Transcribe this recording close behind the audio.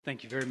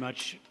Thank you very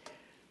much. I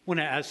want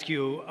to ask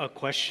you a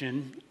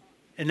question,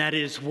 and that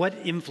is what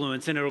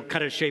influence, and it'll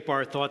kind of shape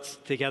our thoughts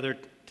together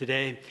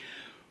today.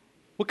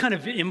 What kind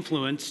of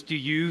influence do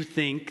you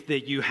think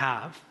that you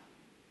have?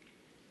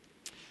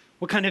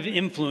 What kind of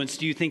influence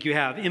do you think you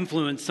have?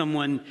 Influence,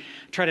 someone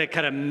try to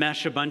kind of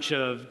mesh a bunch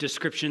of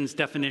descriptions,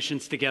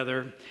 definitions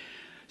together.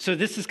 So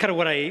this is kind of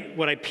what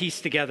I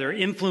pieced together.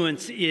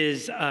 Influence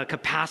is a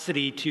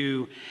capacity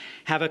to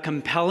have a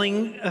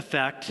compelling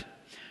effect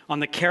on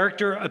the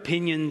character,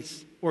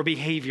 opinions, or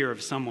behavior of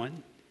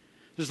someone.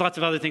 There's lots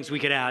of other things we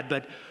could add,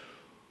 but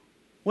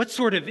what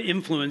sort of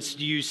influence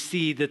do you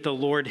see that the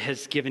Lord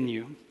has given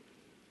you?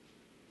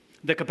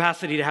 The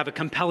capacity to have a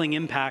compelling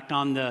effect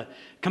on the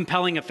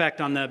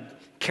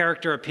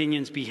character,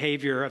 opinions,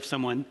 behavior of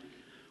someone,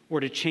 or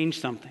to change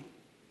something.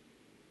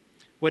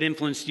 What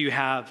influence do you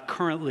have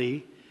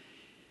currently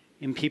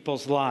in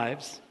people's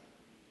lives?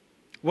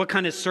 What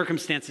kind of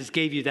circumstances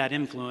gave you that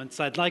influence?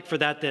 I'd like for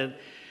that to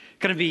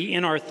kind of be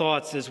in our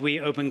thoughts as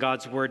we open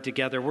God's Word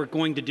together. We're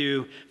going to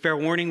do, fair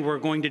warning, we're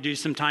going to do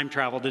some time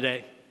travel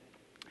today.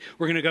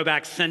 We're going to go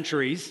back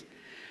centuries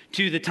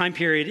to the time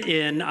period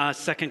in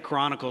 2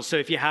 Chronicles. So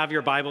if you have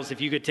your Bibles, if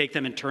you could take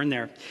them and turn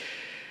there.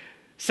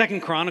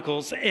 2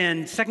 Chronicles.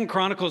 And 2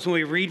 Chronicles, when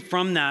we read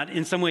from that,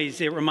 in some ways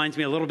it reminds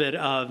me a little bit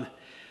of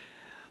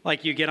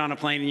like you get on a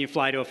plane and you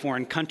fly to a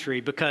foreign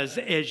country, because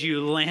as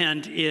you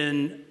land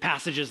in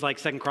passages like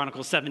 2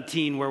 Chronicles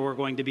 17, where we're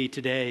going to be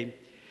today,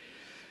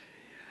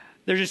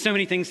 there's just so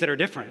many things that are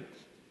different.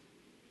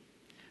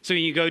 So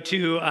when you go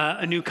to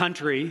a new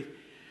country,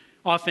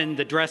 often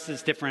the dress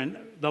is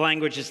different, the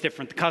language is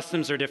different, the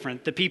customs are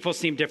different, the people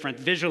seem different.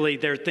 Visually,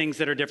 there are things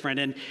that are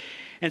different,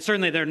 and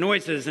certainly there are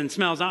noises and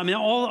smells. I mean,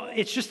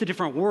 it's just a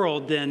different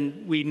world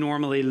than we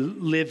normally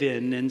live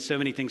in, and so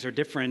many things are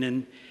different.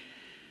 And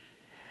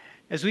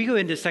as we go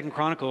into 2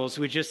 Chronicles,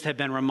 we just have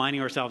been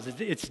reminding ourselves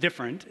it's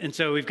different, and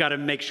so we've got to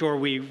make sure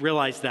we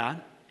realize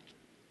that.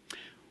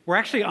 We're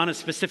actually on a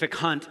specific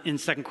hunt in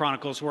 2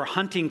 Chronicles. We're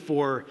hunting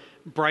for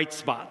bright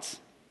spots.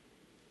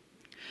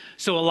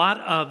 So a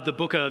lot of the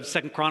book of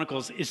 2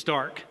 Chronicles is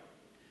dark.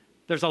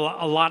 There's a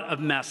lot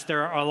of mess.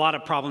 There are a lot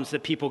of problems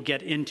that people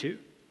get into.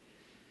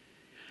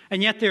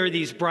 And yet there are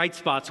these bright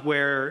spots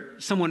where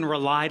someone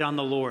relied on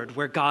the Lord,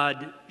 where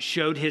God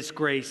showed his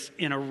grace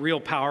in a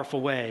real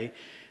powerful way.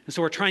 And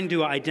so we're trying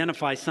to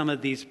identify some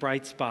of these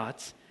bright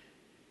spots,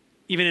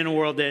 even in a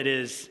world that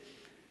is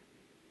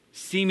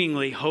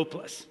seemingly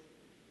hopeless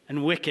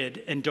and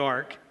wicked and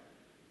dark.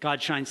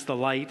 God shines the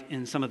light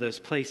in some of those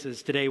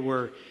places. Today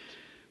we're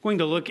going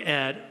to look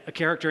at a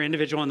character,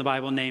 individual in the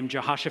Bible named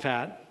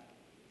Jehoshaphat.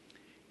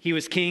 He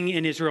was king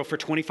in Israel for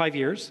 25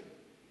 years,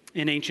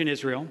 in ancient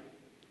Israel.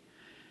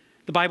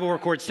 The Bible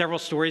records several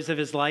stories of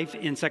his life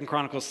in 2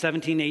 Chronicles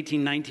 17,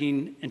 18,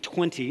 19, and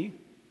 20.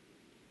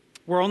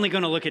 We're only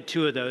going to look at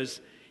two of those,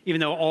 even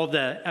though all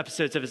the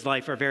episodes of his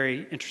life are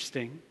very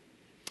interesting.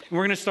 And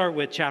we're going to start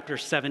with chapter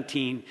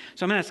 17.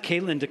 So I'm going to ask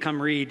Caitlin to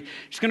come read.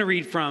 She's going to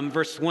read from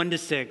verse 1 to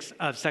 6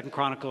 of 2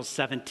 Chronicles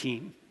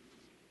 17.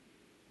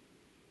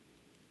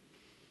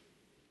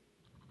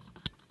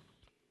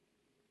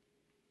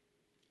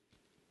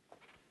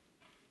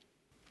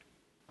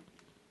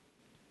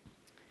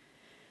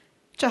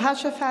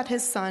 Jehoshaphat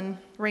his son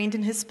reigned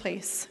in his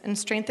place and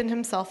strengthened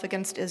himself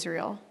against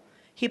Israel.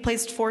 He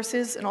placed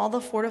forces in all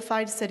the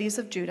fortified cities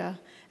of Judah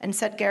and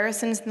set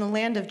garrisons in the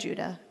land of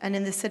Judah and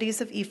in the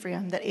cities of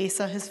Ephraim that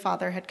Asa his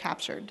father had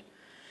captured.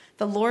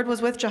 The Lord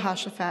was with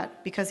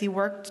Jehoshaphat because he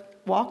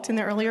walked in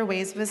the earlier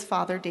ways of his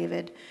father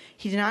David.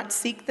 He did not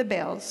seek the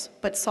Baals,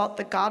 but sought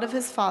the God of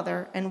his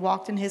father and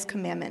walked in his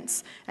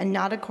commandments, and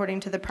not according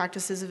to the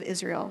practices of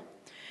Israel.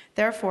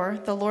 Therefore,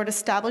 the Lord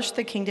established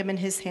the kingdom in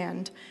his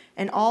hand,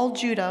 and all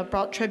Judah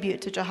brought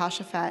tribute to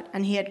Jehoshaphat,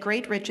 and he had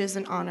great riches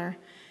and honor.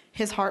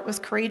 His heart was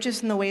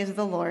courageous in the ways of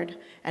the Lord,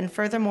 and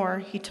furthermore,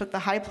 he took the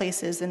high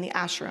places in the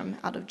Asherim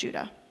out of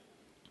Judah.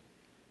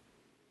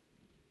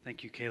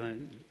 Thank you,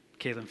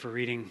 Caitlin, for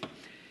reading.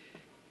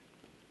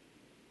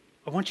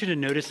 I want you to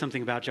notice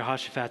something about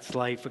Jehoshaphat's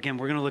life. Again,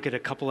 we're going to look at a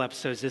couple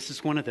episodes. This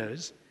is one of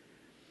those.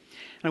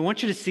 And I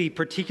want you to see,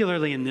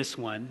 particularly in this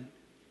one,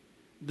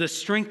 the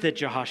strength that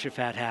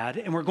Jehoshaphat had.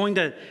 And we're going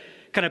to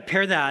kind of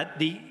pair that,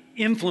 the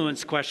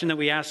influence question that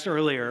we asked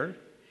earlier,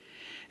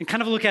 and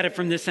kind of look at it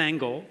from this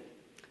angle.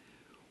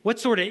 What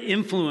sort of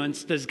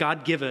influence does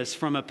God give us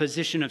from a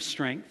position of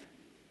strength?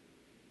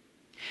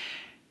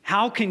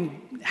 How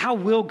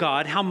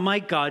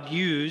might God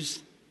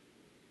use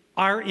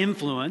our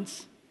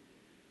influence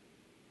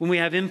when we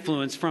have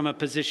influence from a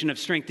position of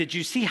strength? Did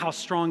you see how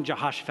strong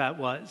Jehoshaphat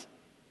was?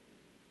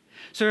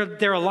 So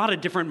there are a lot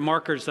of different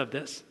markers of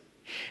this.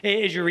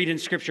 As you read in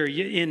Scripture,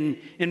 in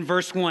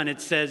verse 1,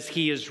 it says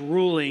he is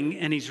ruling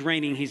and he's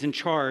reigning, he's in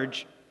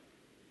charge.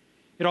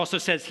 It also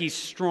says he's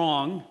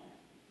strong.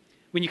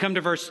 When you come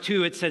to verse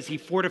 2, it says he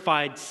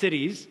fortified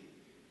cities.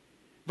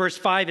 Verse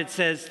 5, it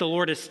says the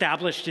Lord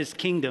established his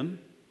kingdom.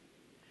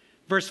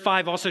 Verse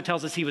 5 also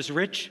tells us he was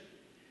rich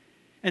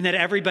and that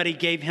everybody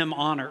gave him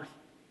honor.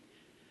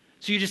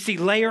 So you just see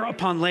layer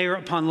upon layer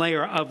upon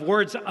layer of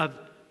words of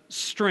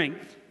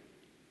strength.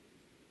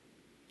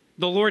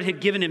 The Lord had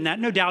given him that.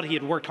 No doubt he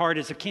had worked hard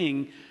as a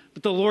king,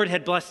 but the Lord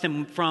had blessed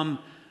him from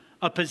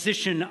a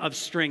position of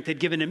strength, had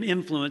given him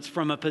influence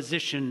from a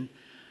position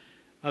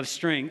of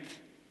strength.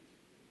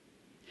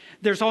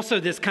 There's also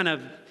this kind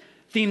of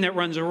theme that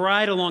runs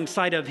right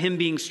alongside of him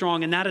being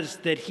strong, and that is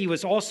that he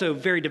was also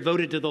very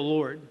devoted to the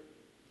Lord.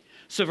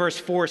 So verse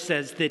 4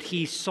 says that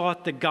he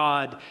sought the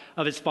God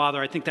of his father.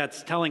 I think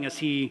that's telling us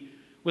he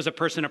was a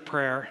person of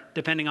prayer,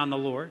 depending on the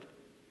Lord.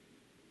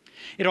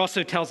 It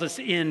also tells us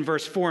in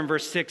verse 4 and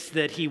verse 6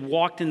 that he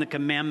walked in the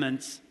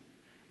commandments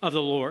of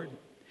the Lord.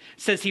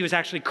 It says he was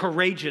actually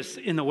courageous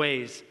in the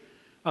ways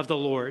of the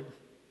Lord.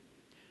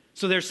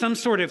 So there's some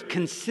sort of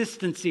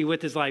consistency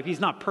with his life. He's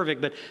not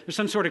perfect, but there's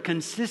some sort of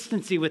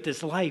consistency with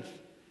his life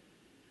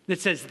that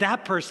says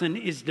that person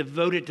is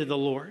devoted to the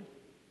Lord.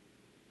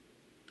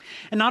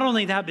 And not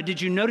only that, but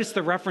did you notice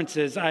the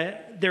references?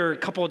 There are a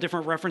couple of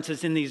different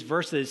references in these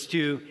verses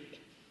to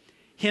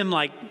him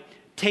like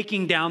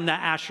taking down the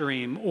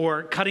Asherim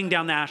or cutting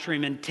down the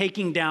Asherim and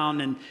taking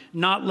down and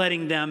not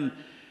letting them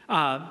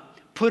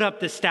put up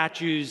the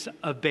statues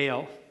of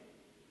Baal.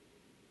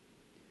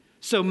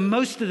 So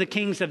most of the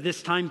kings of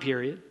this time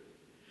period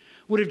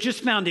would have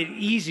just found it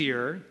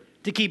easier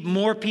to keep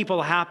more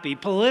people happy.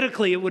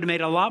 Politically, it would have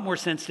made a lot more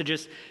sense to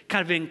just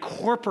kind of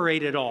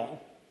incorporate it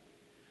all.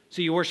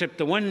 So you worship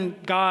the one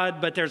God,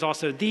 but there's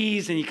also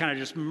these, and you kind of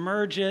just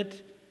merge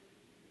it.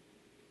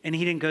 And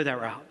he didn't go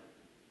that route.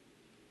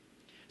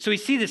 So we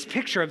see this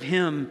picture of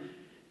him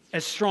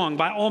as strong.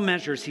 By all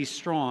measures, he's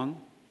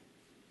strong.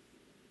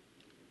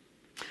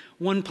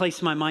 One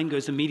place my mind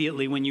goes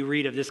immediately when you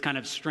read of this kind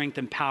of strength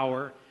and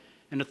power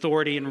and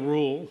authority and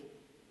rule.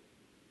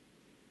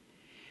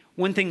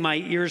 One thing, my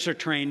ears are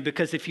trained,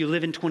 because if you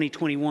live in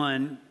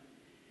 2021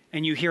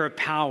 and you hear of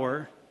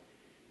power,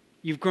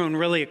 you've grown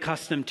really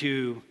accustomed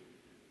to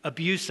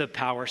abuse of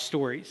power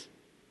stories.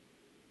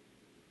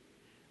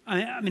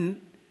 I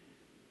mean,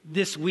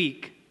 this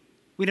week,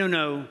 we don't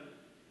know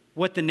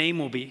what the name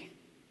will be,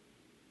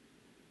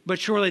 but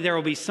surely there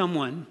will be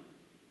someone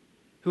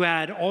who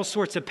had all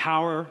sorts of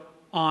power,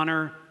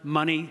 honor,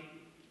 money,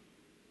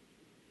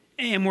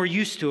 and we're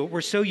used to it.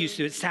 We're so used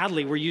to it.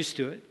 Sadly, we're used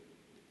to it.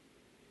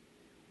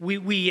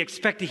 We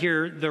expect to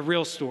hear the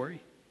real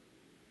story.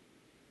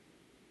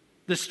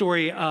 The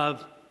story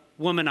of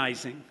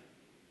womanizing.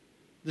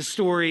 The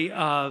story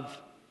of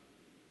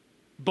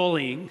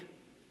bullying.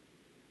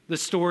 The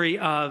story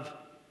of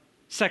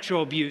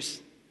sexual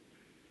abuse.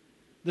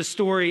 The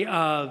story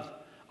of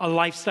a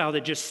lifestyle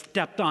that just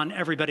stepped on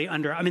everybody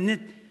under. I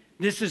mean,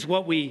 this is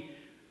what we've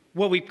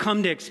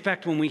come to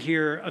expect when we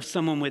hear of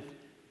someone with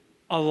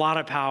a lot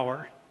of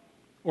power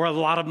or a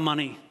lot of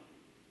money.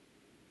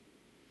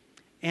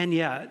 And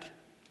yet,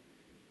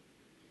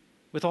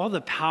 with all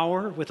the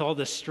power, with all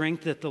the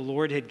strength that the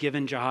Lord had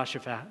given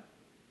Jehoshaphat,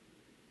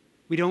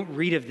 we don't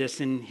read of this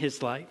in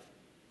his life.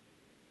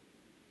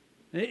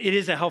 It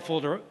is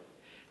helpful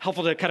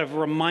to kind of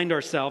remind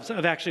ourselves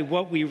of actually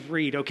what we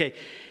read. Okay,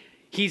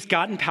 he's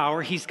gotten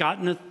power, he's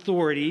gotten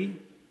authority.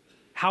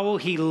 How will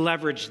he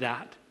leverage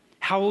that?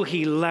 How will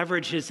he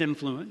leverage his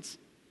influence?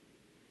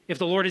 If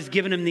the Lord has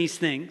given him these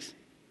things,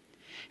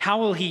 how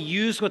will he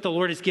use what the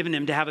Lord has given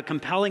him to have a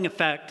compelling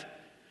effect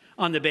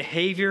on the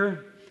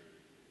behavior,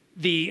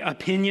 the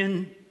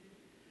opinion,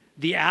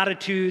 the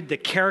attitude, the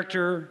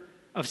character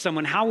of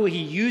someone? How will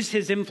he use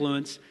his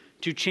influence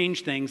to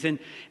change things? And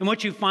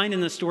what you find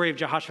in the story of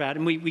Jehoshaphat,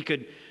 and we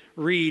could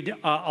read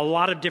a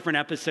lot of different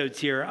episodes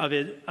here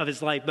of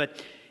his life,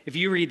 but if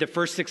you read the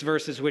first 6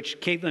 verses, which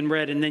Caitlin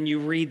read, and then you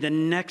read the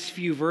next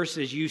few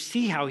verses, you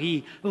see how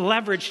he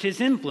leveraged his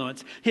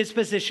influence, his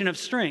position of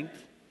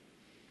strength.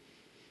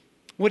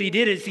 What he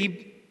did is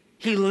he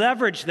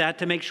leveraged that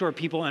to make sure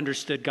people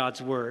understood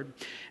God's word.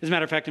 As a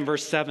matter of fact, in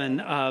verse 7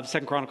 of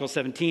 2 Chronicles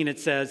 17, it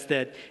says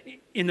that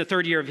in the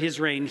 3rd year of his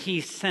reign, he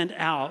sent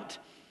out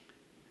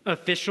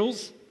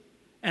officials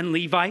and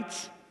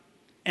Levites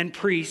and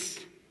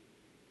priests.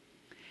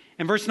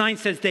 And verse 9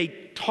 says they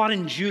taught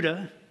in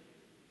Judah.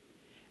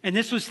 And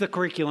this was the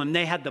curriculum.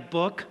 They had the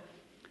book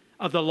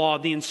of the law,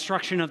 the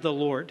instruction of the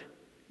Lord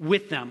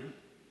with them.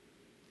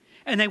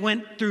 And they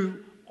went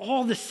through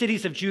all the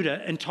cities of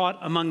Judah and taught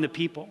among the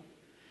people.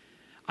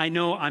 I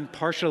know I'm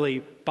partially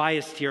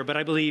biased here, but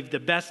I believe the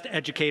best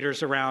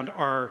educators around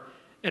are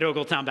at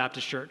Ogletown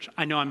Baptist Church.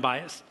 I know I'm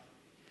biased.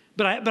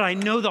 But I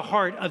know the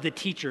heart of the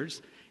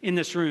teachers in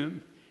this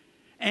room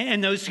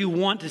and those who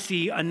want to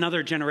see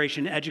another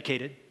generation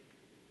educated.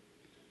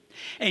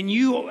 And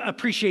you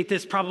appreciate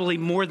this probably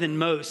more than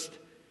most.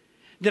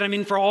 That, I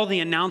mean, for all the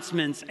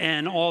announcements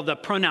and all the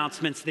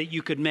pronouncements that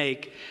you could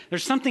make,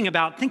 there's something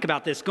about, think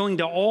about this, going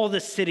to all the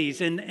cities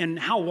and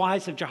how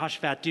wise of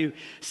Jehoshaphat to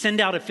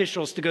send out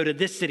officials to go to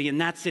this city and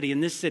that city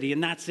and this city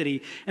and that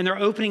city. And they're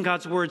opening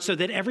God's word so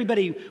that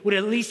everybody would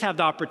at least have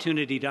the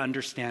opportunity to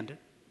understand it.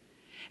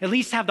 At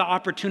least have the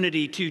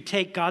opportunity to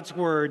take God's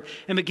word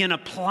and begin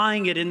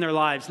applying it in their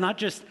lives, not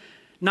just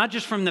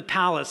from the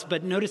palace,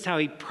 but notice how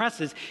he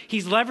presses.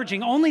 He's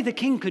leveraging, only the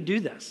king could do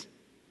this.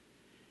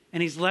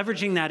 And he's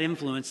leveraging that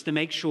influence to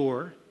make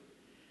sure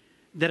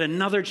that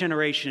another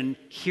generation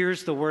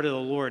hears the word of the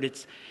Lord.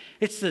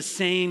 It's the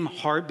same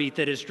heartbeat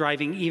that is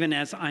driving, even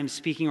as I'm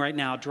speaking right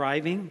now,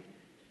 driving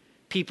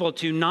people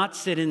to not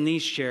sit in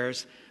these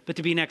chairs, but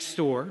to be next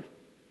door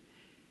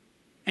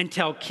and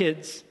tell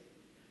kids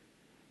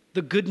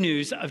the good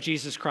news of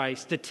Jesus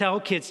Christ, to tell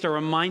kids, to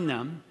remind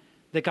them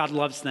that God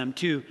loves them,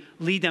 to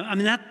lead them. I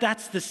mean,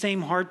 that's the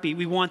same heartbeat.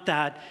 We want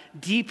that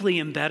deeply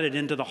embedded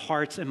into the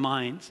hearts and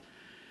minds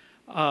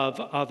of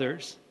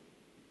others.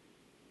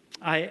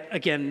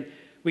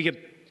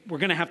 We're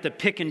going to have to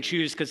pick and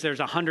choose because there's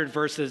 100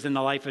 verses in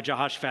the life of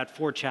Jehoshaphat,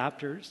 4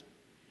 chapters.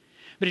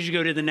 But as you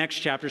go to the next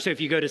chapter, so if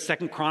you go to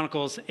 2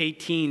 Chronicles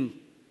 18,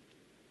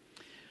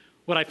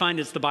 what I find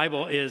is the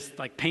Bible is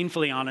like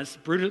painfully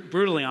honest,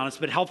 brutally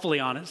honest, but helpfully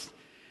honest.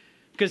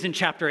 Because in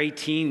chapter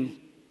 18,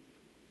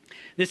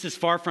 this is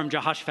far from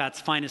Jehoshaphat's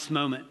finest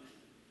moment.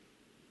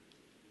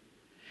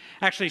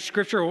 Actually,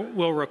 Scripture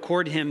will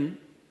record him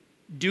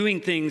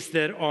doing things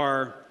that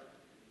are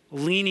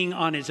leaning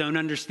on his own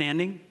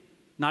understanding,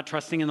 not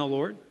trusting in the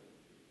Lord.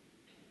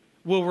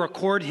 Will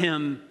record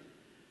him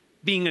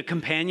being a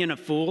companion of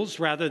fools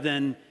rather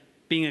than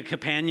being a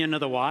companion of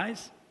the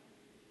wise.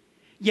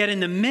 Yet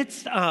in the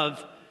midst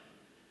of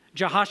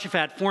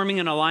Jehoshaphat forming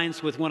an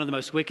alliance with one of the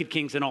most wicked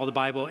kings in all the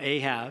Bible,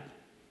 Ahab,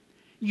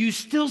 you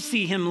still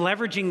see him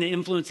leveraging the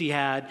influence he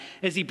had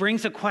as he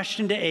brings a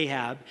question to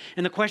Ahab.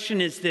 And the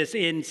question is this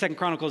in 2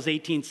 Chronicles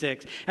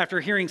 18:6. After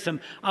hearing some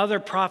other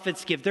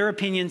prophets give their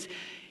opinions,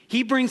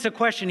 he brings a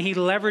question, he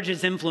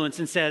leverages influence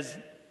and says,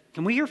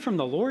 can we hear from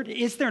the Lord?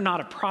 Is there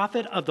not a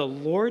prophet of the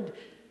Lord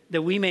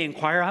that we may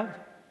inquire of?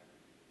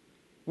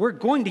 We're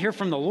going to hear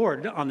from the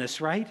Lord on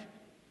this, right?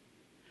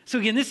 So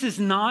again, this is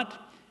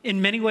not,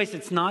 in many ways,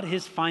 it's not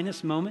his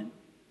finest moment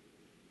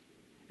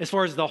as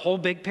far as the whole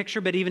big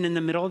picture, but even in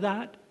the middle of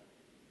that,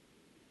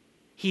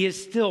 he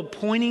is still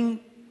pointing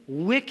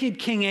wicked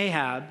King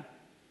Ahab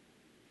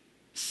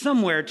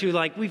somewhere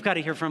to we've got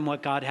to hear from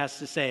what God has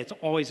to say. It's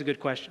always a good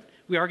question.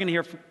 We are going to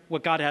hear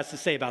what God has to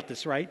say about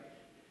this, right?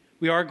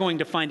 We are going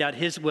to find out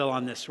his will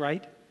on this,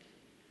 right?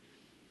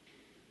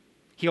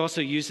 He also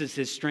uses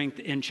his strength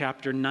in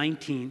chapter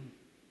 19.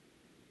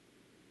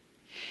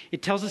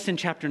 It tells us in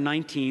chapter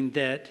 19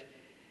 that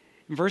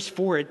in verse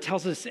 4, it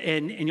tells us,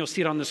 and you'll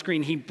see it on the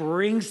screen, he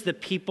brings the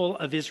people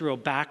of Israel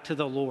back to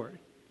the Lord.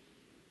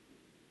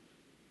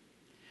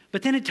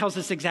 But then it tells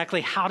us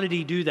exactly how did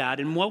he do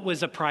that and what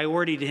was a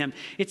priority to him.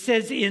 It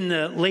says in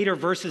the later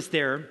verses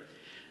there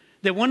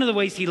that one of the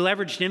ways he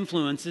leveraged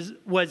influences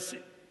was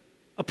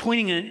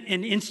appointing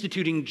and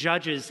instituting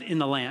judges in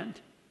the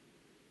land.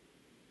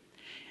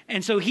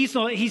 And so he's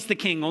the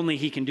king, only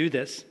he can do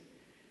this.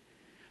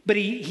 But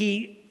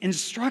he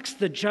instructs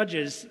the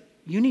judges,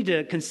 you need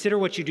to consider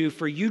what you do,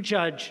 for you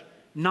judge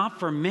not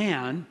for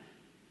man,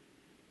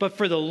 but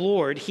for the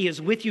Lord. He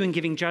is with you in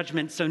giving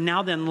judgment. So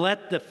now then,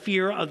 let the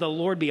fear of the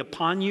Lord be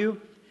upon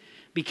you.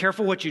 Be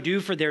careful what you do,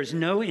 for there is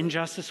no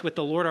injustice with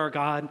the Lord our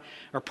God,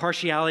 or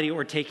partiality,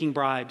 or taking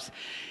bribes.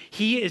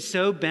 He is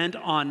so bent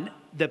on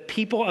the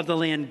people of the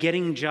land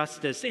getting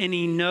justice, and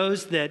he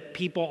knows that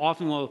people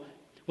often will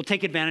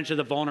take advantage of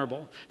the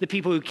vulnerable. The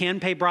people who can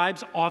pay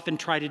bribes often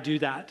try to do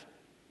that.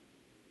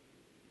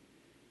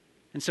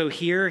 And so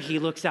here he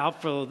looks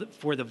out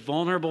for the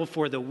vulnerable,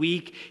 for the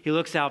weak. He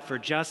looks out for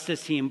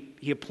justice.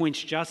 He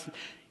appoints justice.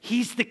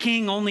 He's the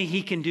king, only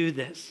he can do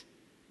this.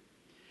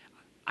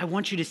 I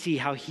want you to see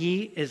how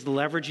he is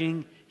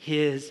leveraging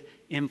his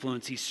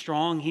influence. He's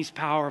strong, he's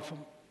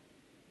powerful.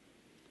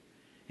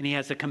 And he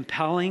has a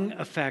compelling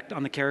effect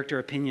on the character,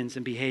 opinions,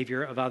 and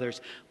behavior of others.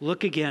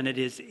 Look again at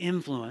his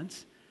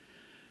influence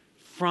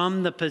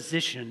from the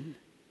position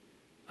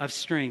of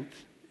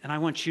strength. And I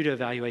want you to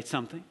evaluate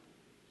something.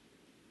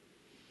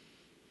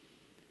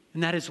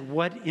 And that is,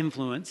 what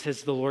influence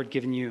has the Lord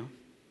given you? And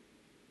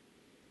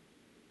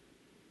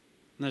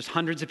there's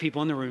hundreds of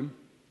people in the room.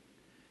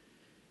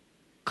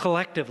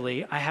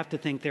 Collectively, I have to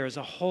think there is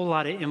a whole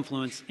lot of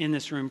influence in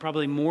this room,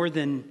 probably more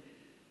than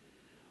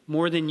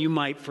you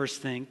might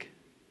first think.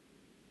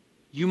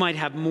 You might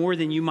have more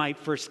than you might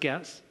first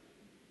guess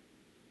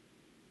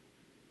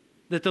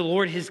that the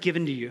Lord has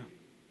given to you.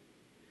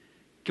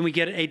 Can we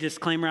get a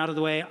disclaimer out of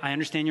the way? I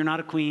understand you're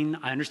not a queen.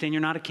 I understand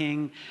you're not a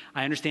king.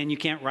 I understand you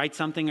can't write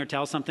something or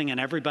tell something and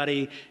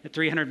everybody,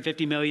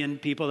 350 million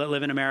people that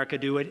live in America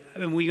do it.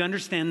 And we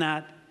understand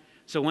that.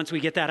 So once we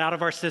get that out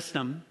of our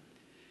system,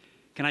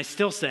 can I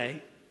still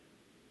say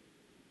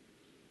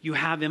you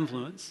have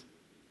influence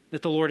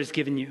that the Lord has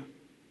given you?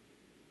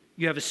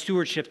 You have a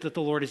stewardship that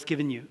the Lord has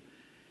given you.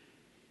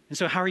 And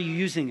so how are you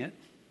using it?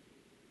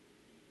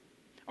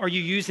 Are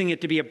you using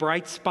it to be a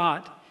bright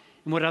spot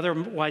in what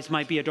otherwise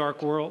might be a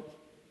dark world?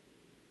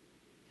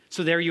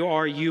 So there you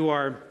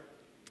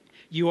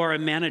are a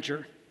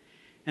manager.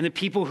 And the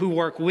people who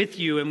work with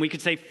you, and we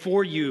could say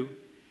for you,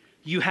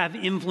 you have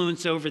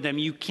influence over them.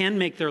 You can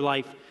make their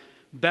life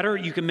better.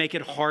 You can make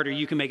it harder.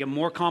 You can make it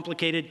more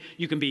complicated.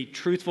 You can be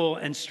truthful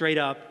and straight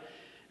up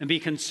and be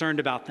concerned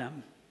about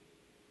them.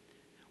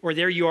 Or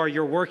there you are,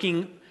 you're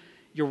working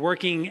you're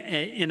working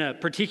in a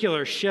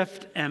particular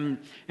shift and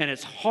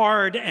it's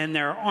hard and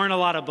there aren't a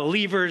lot of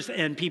believers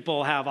and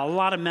people have a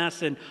lot of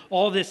mess and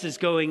all this is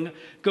going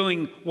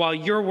while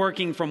you're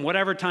working from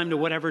whatever time to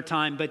whatever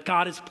time, but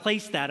God has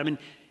placed that. I mean,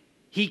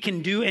 he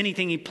can do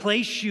anything. He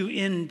placed you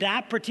in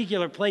that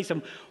particular place.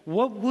 And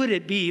what would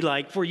it be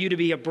like for you to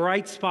be a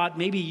bright spot?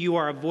 Maybe you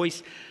are a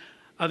voice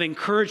of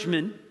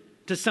encouragement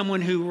to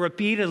someone who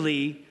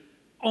repeatedly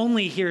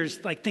only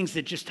hears like things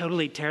that just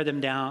totally tear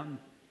them down.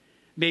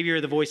 Maybe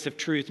you're the voice of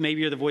truth.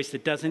 Maybe you're the voice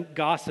that doesn't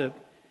gossip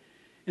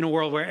in a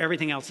world where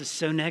everything else is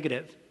so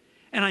negative.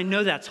 And I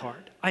know that's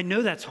hard. I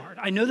know that's hard.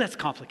 I know that's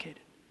complicated.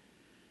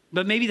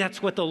 But maybe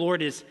that's what the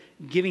Lord is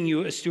giving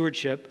you a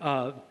stewardship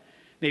of.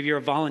 Maybe you're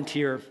a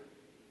volunteer.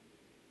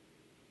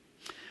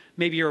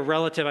 Maybe you're a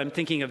relative. I'm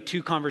thinking of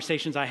two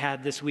conversations I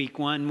had this week,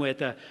 one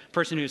with a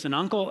person who's an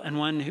uncle and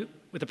one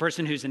with a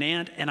person who's an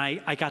aunt. And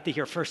I got to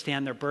hear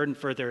firsthand their burden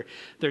for their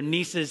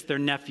nieces, their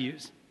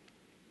nephews.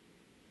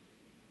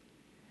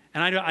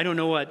 And I don't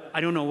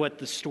know what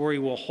the story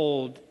will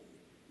hold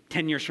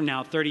 10 years from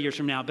now, 30 years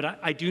from now, but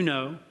I do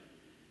know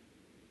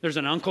there's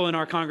an uncle in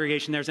our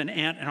congregation, there's an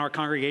aunt in our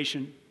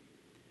congregation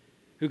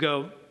who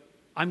go,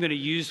 I'm going to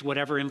use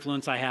whatever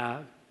influence I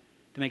have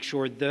to make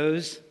sure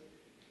those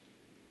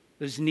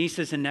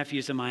nieces and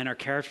nephews of mine are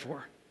cared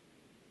for.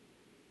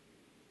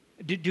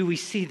 Do we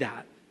see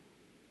that?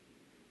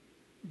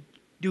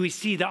 Do we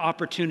see the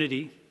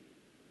opportunity?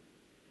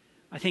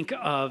 I think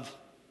of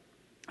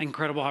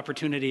incredible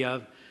opportunity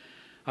of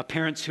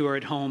parents who are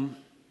at home.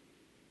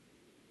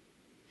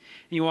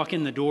 And you walk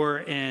in the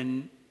door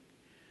and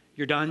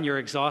you're done, you're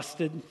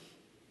exhausted,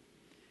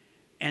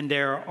 and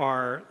there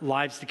are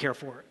lives to care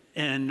for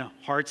and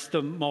hearts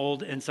to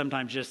mold and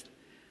sometimes just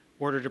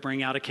order to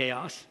bring out of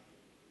chaos.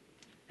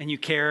 And you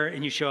care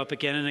and you show up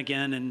again and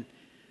again and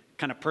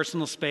kind of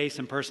personal space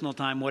and personal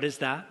time. What is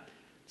that?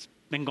 It's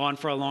been gone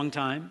for a long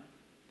time,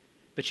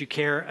 but you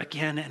care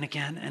again and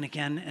again and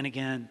again and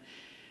again.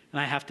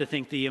 And I have to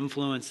think the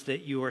influence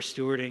that you are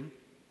stewarding.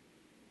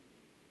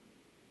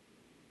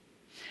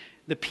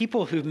 The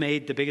people who've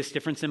made the biggest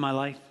difference in my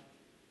life,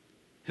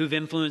 who've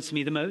influenced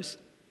me the most,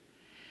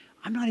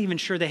 I'm not even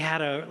sure they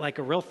had a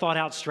real thought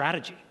out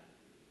strategy.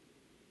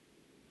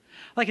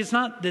 Like, it's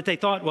not that they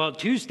thought, well,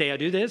 Tuesday I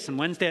do this and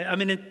Wednesday,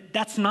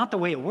 that's not the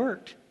way it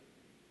worked.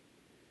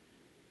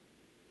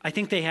 I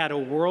think they had a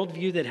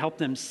worldview that helped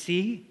them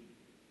see.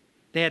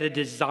 They had a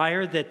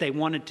desire that they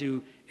wanted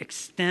to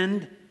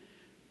extend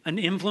an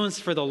influence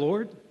for the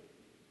Lord.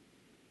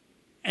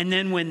 And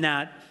then when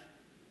that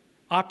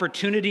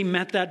opportunity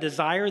met that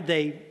desire,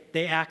 they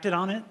acted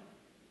on it.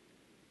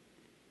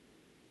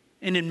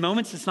 And in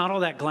moments, it's not all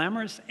that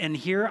glamorous. And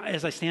here,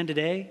 as I stand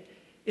today,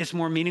 it's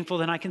more meaningful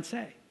than I can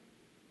say.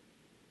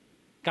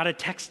 Got a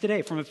text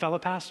today from a fellow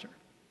pastor,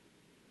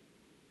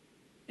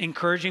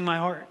 encouraging my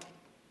heart,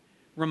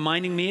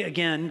 reminding me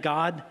again,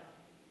 God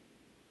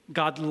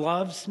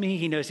loves me.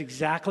 He knows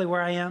exactly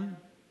where I am.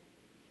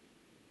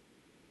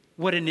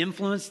 What an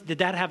influence. Did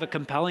that have a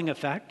compelling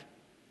effect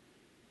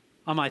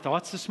on my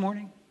thoughts this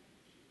morning?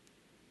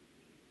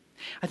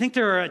 I think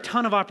there are a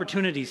ton of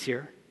opportunities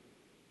here.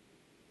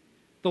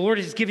 The Lord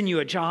has given you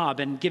a job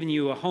and given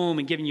you a home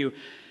and given you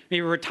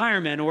maybe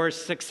retirement or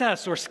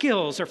success or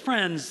skills or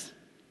friends.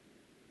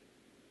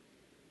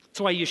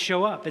 That's why you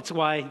show up. It's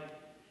why it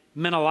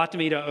meant a lot to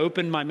me to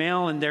open my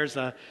mail and there's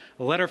a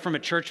letter from a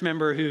church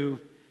member who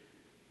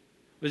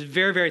was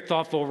very, very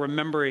thoughtful,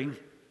 remembering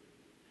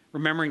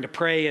to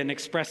pray and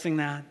expressing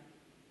that.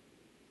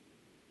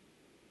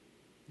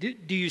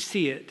 Do you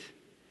see it?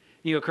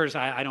 You go, Curtis,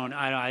 I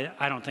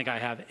don't think I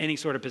have any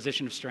sort of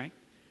position of strength.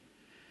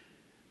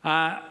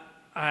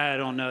 I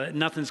don't know.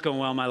 Nothing's going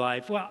well in my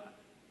life. Well,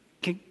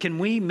 can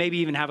we maybe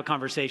even have a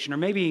conversation, or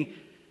maybe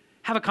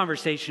have a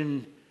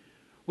conversation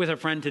with a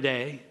friend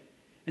today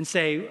and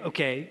say,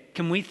 okay,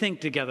 can we think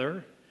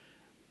together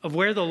of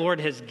where the Lord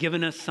has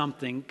given us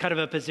something, kind of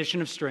a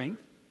position of strength,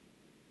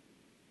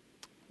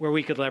 where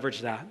we could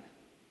leverage that?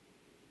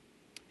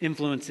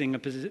 Influencing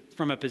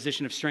from a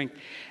position of strength.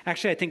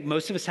 Actually, I think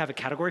most of us have a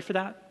category for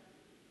that.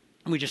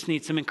 We just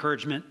need some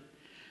encouragement.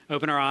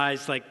 Open our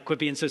eyes, quit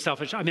being so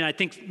selfish. I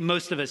think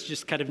most of us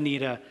just kind of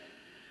need a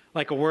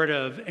word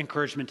of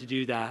encouragement to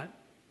do that.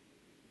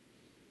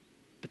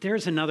 But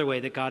there's another way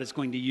that God is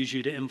going to use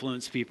you to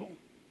influence people.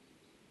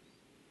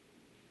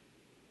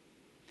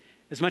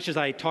 As much as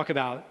I talk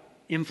about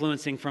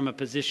influencing from a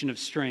position of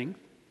strength,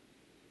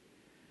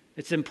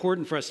 it's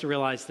important for us to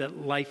realize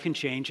that life can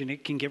change and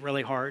it can get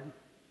really hard,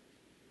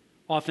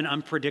 often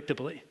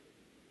unpredictably.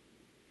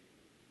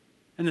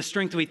 And the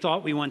strength we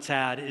thought we once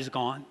had is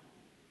gone.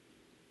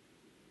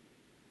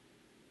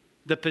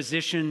 The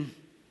position,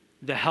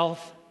 the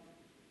health,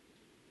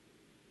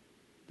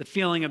 the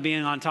feeling of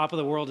being on top of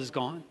the world is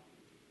gone.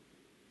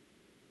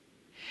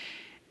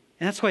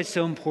 And that's why it's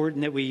so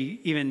important that we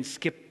even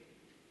skip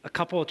a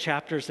couple of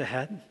chapters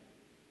ahead.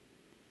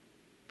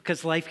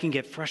 Because life can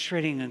get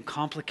frustrating and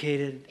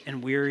complicated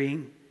and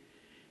wearying.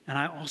 And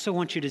I also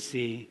want you to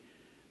see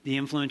the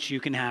influence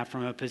you can have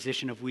from a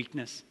position of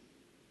weakness.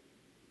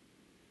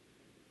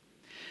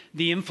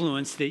 the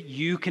influence that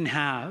you can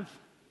have,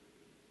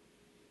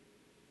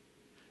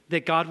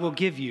 that God will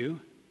give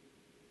you,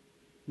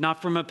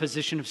 not from a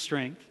position of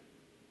strength,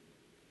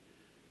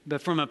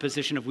 but from a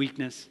position of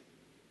weakness.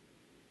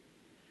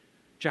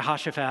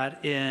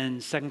 Jehoshaphat in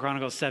 2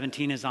 Chronicles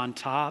 17 is on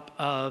top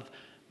of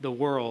the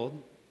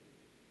world.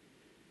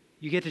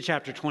 You get to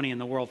chapter 20 and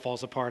the world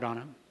falls apart on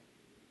him.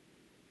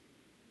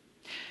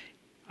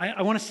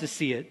 I want us to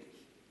see it.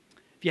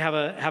 If you have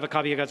a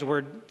copy of God's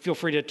Word, feel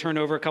free to turn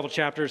over a couple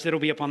chapters. It'll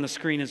be up on the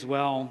screen as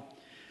well.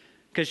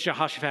 Because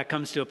Jehoshaphat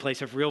comes to a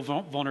place of real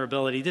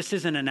vulnerability. This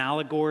isn't an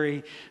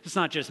allegory. It's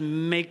not just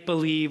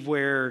make-believe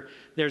where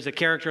there's a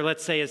character,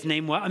 let's say his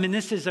name.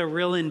 This is a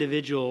real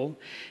individual.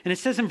 And it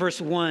says in verse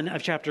 1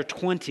 of chapter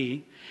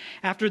 20,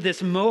 after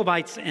this,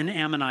 Moabites and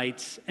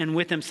Ammonites, and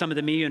with them some of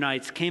the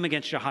Meunites, came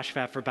against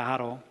Jehoshaphat for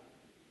battle.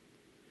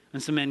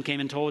 And some men came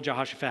and told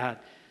Jehoshaphat,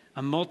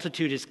 a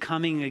multitude is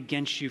coming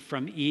against you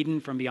from Edom,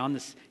 from beyond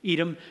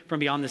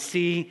the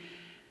sea.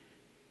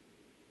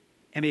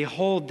 And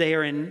behold, they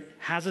are in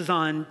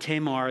Hazazon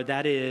Tamar,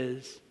 that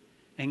is,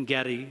 En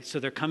Gedi. So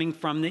they're coming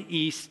from the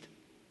east.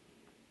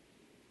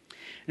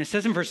 And it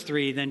says in verse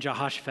 3, then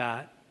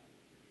Jehoshaphat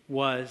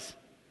was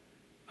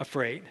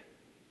afraid.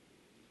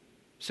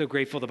 So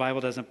grateful the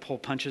Bible doesn't pull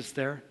punches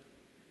there.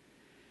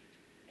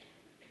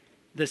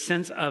 The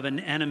sense of an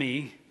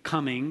enemy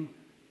coming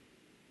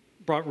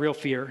brought real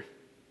fear.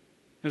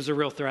 It was a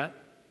real threat.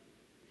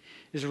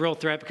 It was a real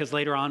threat because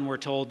later on we're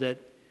told that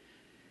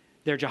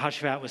there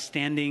Jehoshaphat was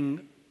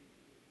standing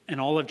and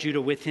all of Judah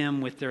with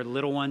him, with their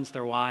little ones,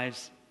 their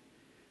wives,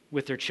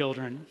 with their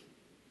children.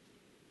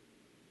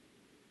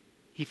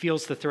 He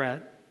feels the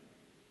threat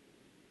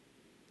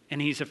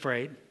and he's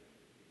afraid.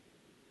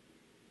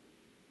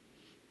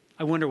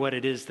 I wonder what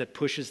it is that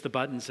pushes the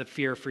buttons of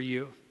fear for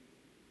you.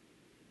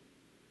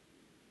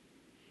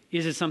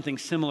 Is it something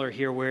similar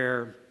here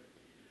where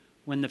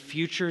when the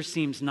future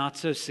seems not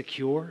so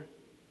secure,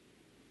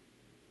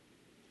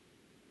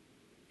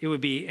 it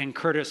would be, and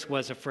Curtis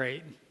was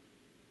afraid,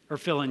 or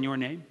fill in your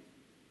name.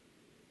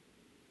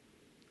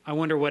 I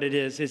wonder what it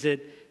is. Is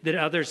it that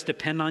others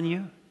depend on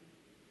you?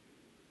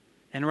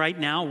 And right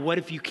now, what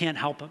if you can't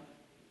help them?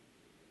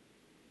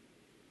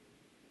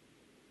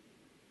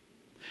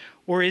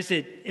 Or is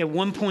it at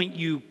one point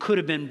you could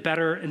have been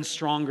better and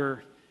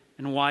stronger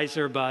and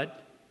wiser,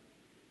 but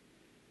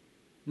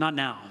not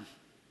now?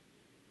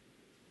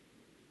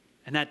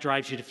 And that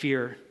drives you to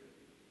fear.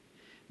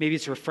 Maybe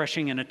it's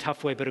refreshing in a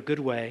tough way, but a good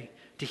way,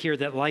 to hear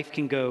that life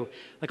can go,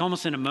 like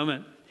almost in a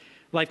moment,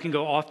 life can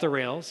go off the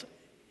rails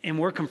and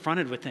we're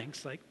confronted with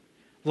things. Like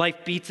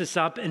life beats us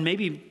up, and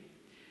maybe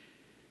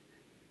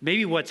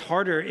what's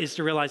harder is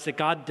to realize that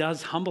God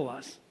does humble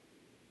us.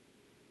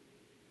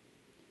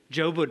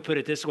 Job would put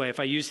it this way, if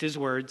I used his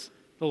words,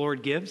 the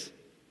Lord gives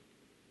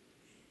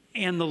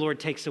and the Lord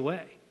takes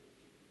away.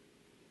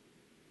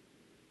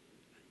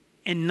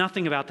 And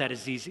nothing about that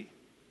is easy.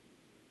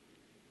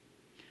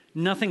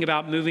 Nothing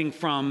about moving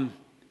from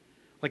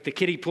like the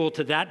kiddie pool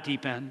to that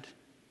deep end.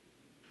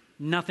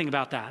 Nothing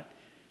about that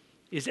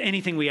is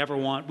anything we ever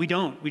want. We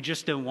don't. We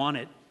just don't want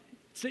it.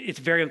 It's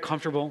very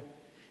uncomfortable.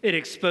 It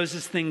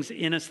exposes things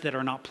in us that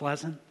are not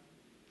pleasant.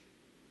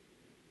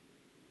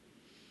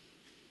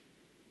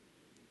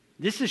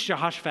 This is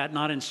Jehoshaphat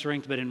not in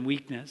strength but in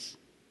weakness.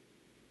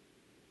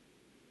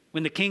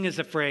 When the king is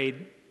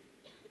afraid,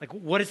 like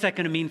what is that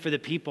going to mean for the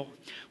people?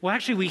 Well,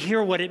 actually we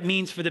hear what it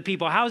means for the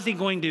people. How is he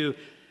going to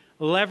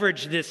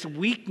leverage this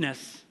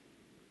weakness?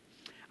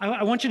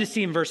 I want you to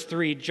see in verse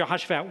 3,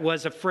 Jehoshaphat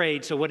was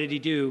afraid, so what did he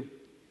do?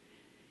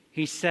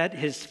 He set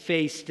his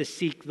face to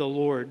seek the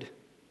Lord.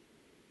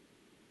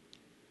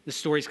 The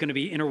story is going to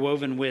be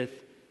interwoven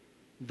with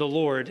the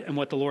Lord and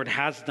what the Lord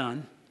has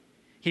done.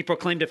 He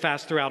proclaimed a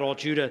fast throughout all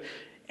Judah.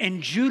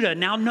 And Judah,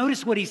 now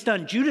notice what he's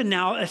done. Judah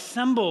now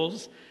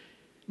assembles.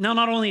 Now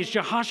not only is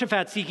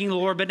Jehoshaphat seeking the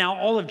Lord, but now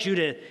all of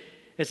Judah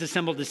is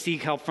assembled to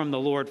seek help from the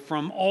Lord.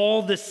 From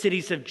all the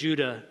cities of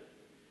Judah,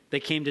 they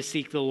came to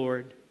seek the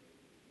Lord.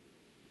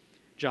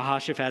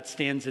 Jehoshaphat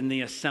stands in the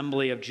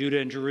assembly of Judah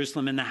and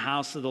Jerusalem in the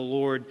house of the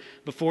Lord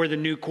before the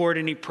new court,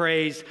 and he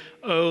prays,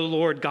 O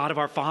Lord, God of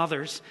our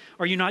fathers,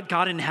 are you not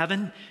God in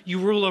heaven? You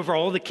rule over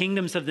all the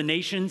kingdoms of the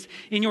nations.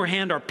 In your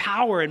hand are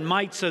power and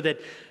might so that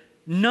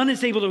none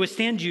is able to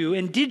withstand you.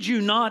 And did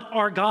you not,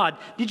 our God,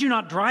 did you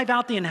not drive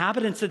out the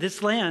inhabitants of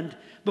this land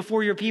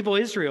before your people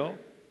Israel?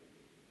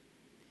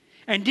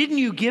 And didn't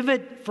you give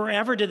it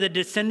forever to the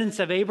descendants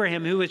of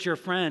Abraham, who was your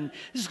friend?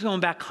 This is going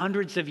back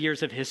hundreds of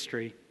years of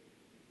history.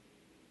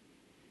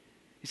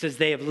 He says,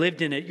 they have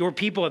lived in it. Your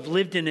people have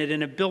lived in it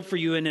and have built for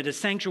you in it a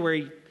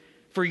sanctuary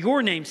for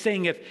your name,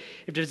 saying, if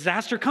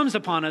disaster comes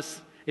upon us,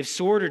 if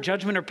sword or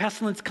judgment or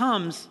pestilence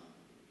comes,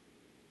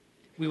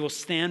 we will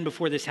stand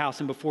before this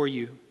house and before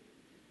you.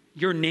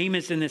 Your name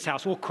is in this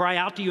house. We'll cry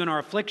out to you in our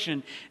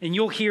affliction, and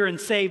you'll hear and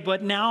say,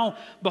 but now,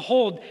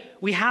 behold,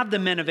 we have the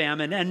men of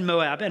Ammon and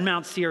Moab and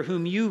Mount Seir,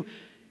 whom you,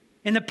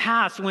 in the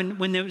past,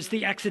 when there was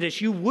the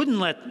Exodus, you wouldn't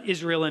let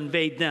Israel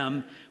invade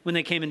them when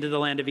they came into the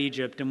land of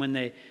Egypt and when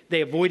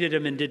they avoided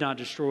them and did not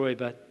destroy.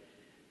 But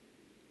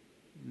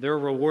They're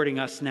rewarding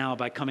us now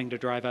by coming to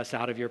drive us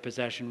out of your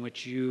possession,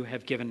 which you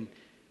have given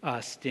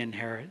us to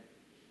inherit.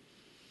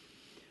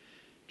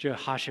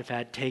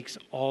 Jehoshaphat takes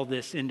all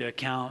this into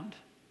account.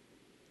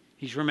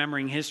 He's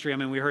remembering history. I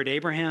mean, we heard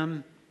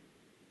Abraham.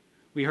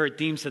 We heard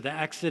themes of the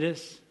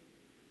Exodus.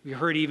 We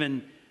heard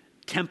even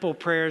temple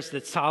prayers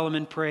that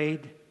Solomon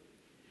prayed.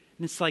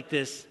 And it's like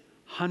this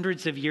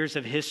hundreds of years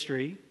of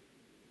history.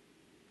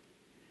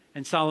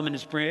 And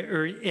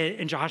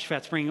and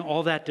Jehoshaphat's bringing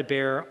all that to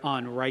bear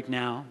on right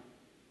now.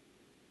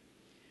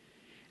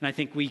 And I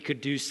think we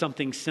could do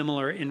something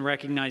similar in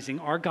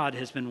recognizing our God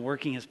has been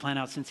working his plan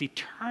out since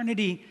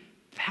eternity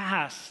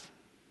past.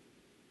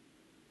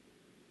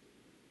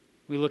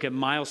 We look at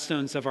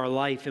milestones of our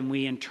life and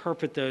we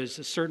interpret those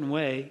a certain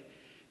way.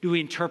 Do we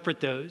interpret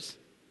those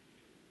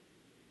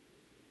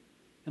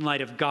in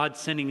light of God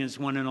sending his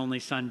one and only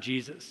son,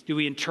 Jesus? Do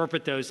we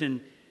interpret those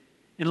in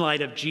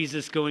light of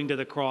Jesus going to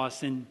the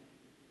cross? And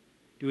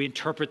do we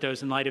interpret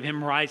those in light of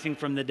him rising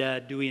from the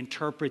dead? Do we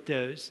interpret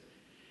those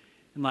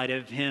in light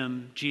of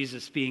him,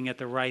 Jesus, being at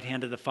the right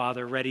hand of the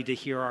Father, ready to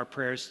hear our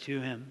prayers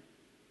to him?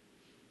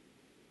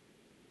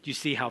 Do you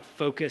see how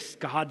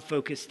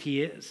God-focused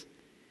he is?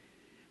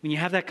 When you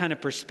have that kind of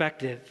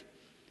perspective,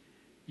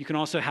 you can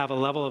also have a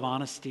level of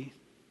honesty.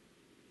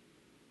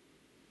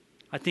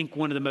 I think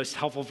one of the most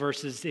helpful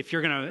verses, if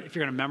you're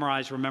gonna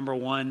memorize, remember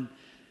one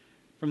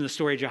from the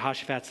story of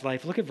Jehoshaphat's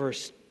life, look at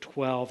verse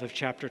 12 of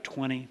chapter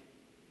 20.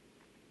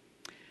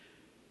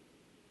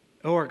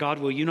 Oh, our God,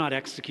 will you not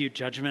execute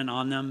judgment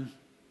on them?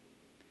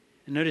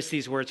 And notice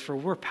these words, for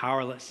we're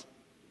powerless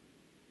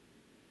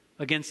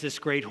against this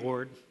great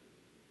horde,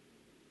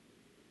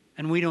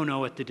 and we don't know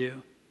what to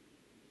do.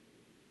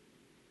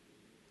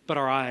 But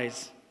our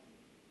eyes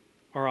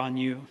are on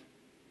you.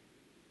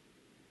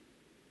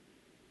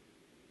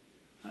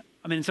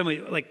 I mean, in some way,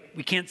 like,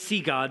 we can't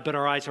see God, but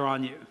our eyes are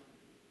on you.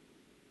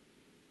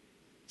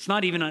 It's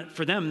not even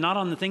for them, not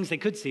on the things they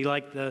could see,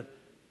 like the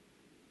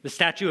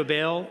statue of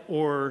Baal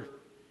or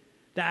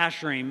the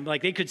Asherim.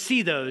 Like, they could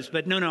see those,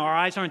 but no, our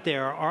eyes aren't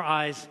there. Our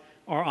eyes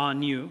are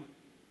on you.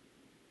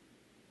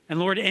 And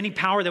Lord, any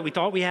power that we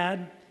thought we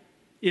had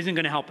isn't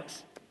going to help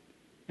us.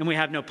 And we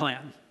have no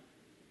plan.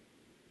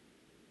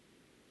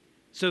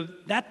 So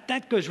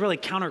that goes really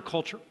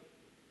countercultural.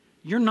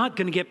 You're not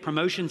going to get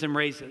promotions and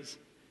raises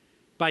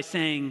by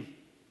saying,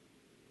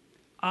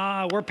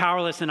 we're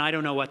powerless and I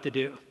don't know what to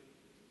do.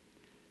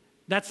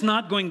 That's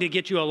not going to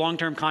get you a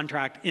long-term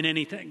contract in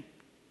anything.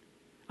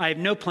 I have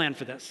no plan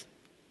for this.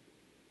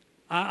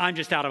 I'm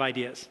just out of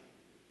ideas.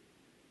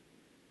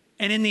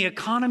 And in the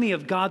economy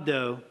of God,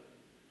 though,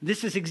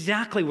 this is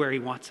exactly where he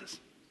wants us.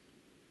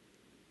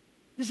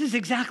 This is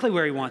exactly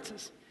where he wants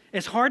us.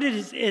 As hard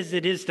as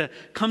it is to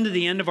come to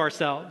the end of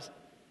ourselves.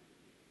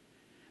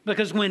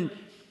 Because when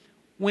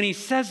he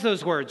says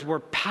those words, we're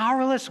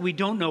powerless, we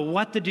don't know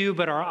what to do,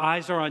 but our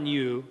eyes are on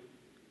you,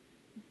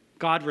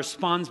 God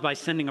responds by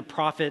sending a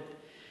prophet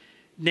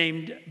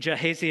named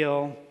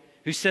Jahaziel,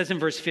 who says in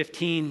verse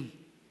 15,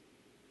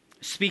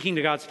 speaking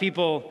to God's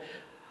people,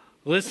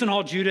 listen,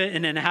 all Judah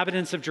and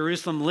inhabitants of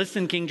Jerusalem,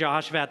 listen, King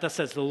Jehoshaphat, thus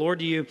says the Lord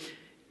to you,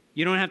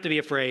 you don't have to be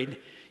afraid.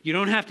 You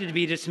don't have to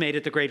be dismayed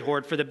at the great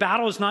horde, for the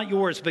battle is not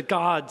yours, but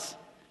God's.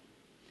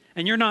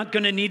 And you're not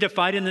going to need to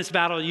fight in this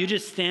battle. You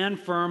just stand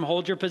firm,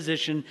 hold your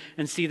position,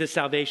 and see the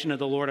salvation of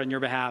the Lord on your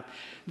behalf.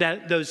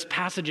 Those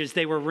passages,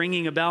 they were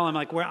ringing a bell. I'm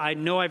like, I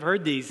know I've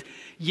heard these.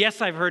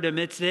 Yes, I've heard them.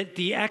 It's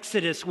the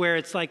Exodus where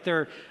it's like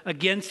they're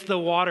against the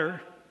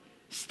water.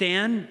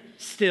 Stand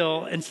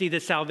still and see the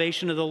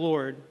salvation of the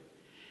Lord.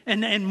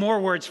 And more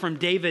words from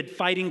David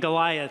fighting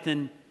Goliath,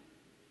 and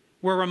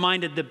we're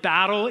reminded the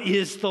battle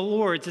is the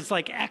Lord's. It's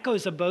like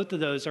echoes of both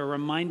of those are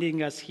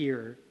reminding us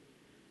here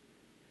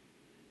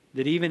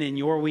that even in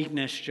your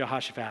weakness,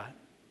 Jehoshaphat,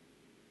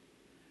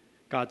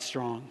 God's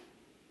strong.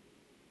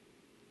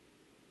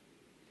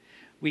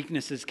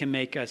 Weaknesses can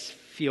make us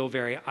feel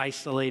very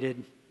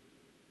isolated.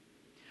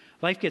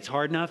 Life gets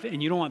hard enough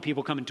and you don't want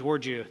people coming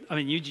towards you. I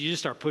mean, you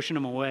just start pushing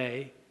them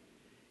away.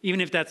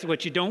 Even if that's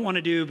what you don't want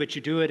to do, but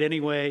you do it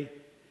anyway.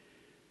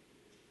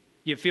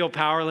 You feel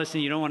powerless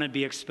and you don't want to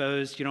be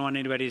exposed. You don't want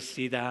anybody to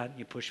see that.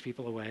 You push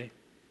people away.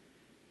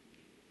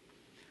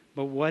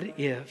 But what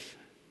if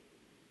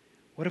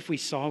we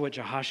saw what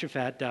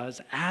Jehoshaphat does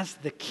as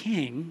the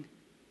king,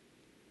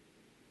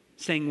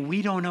 saying,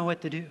 we don't know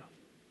what to do,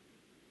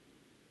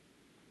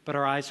 but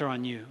our eyes are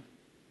on you.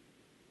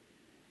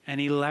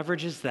 And he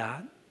leverages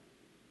that.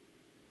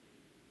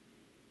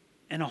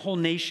 And a whole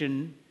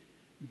nation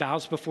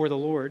bows before the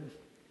Lord.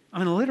 I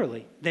mean,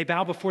 literally, they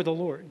bow before the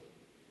Lord.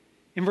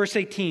 In verse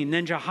 18,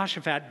 then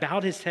Jehoshaphat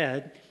bowed his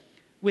head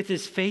with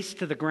his face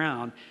to the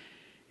ground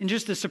in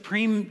just a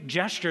supreme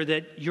gesture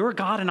that you're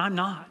God and I'm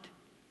not.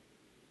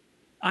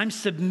 I'm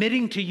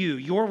submitting to you.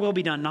 Your will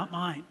be done, not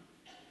mine.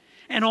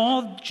 And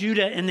all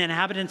Judah and the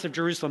inhabitants of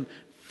Jerusalem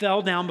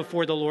fell down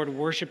before the Lord,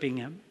 worshiping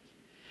him.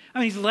 I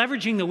mean, he's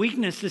leveraging the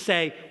weakness to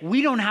say,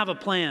 we don't have a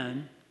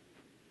plan,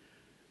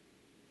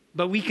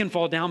 but we can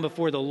fall down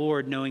before the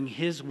Lord knowing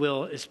his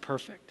will is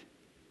perfect.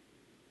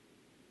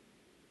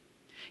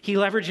 He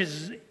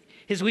leverages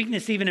His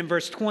weakness, even in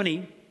verse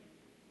 20,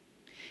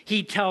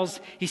 he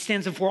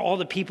stands before all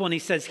the people and he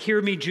says, "Hear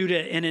me,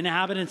 Judah and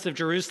inhabitants of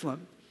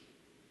Jerusalem.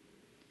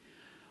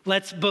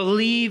 Let's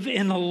believe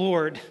in the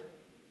Lord.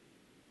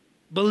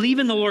 Believe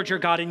in the Lord your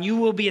God and you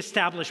will be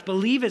established.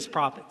 Believe his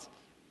prophets."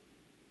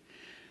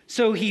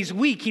 So he's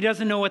weak. He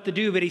doesn't know what to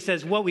do, but he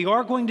says, what we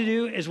are going to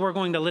do is we're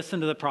going to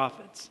listen to the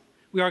prophets.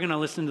 We are going to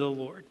listen to the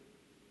Lord.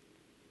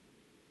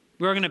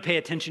 We are going to pay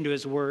attention to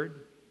his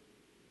word.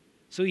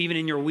 So even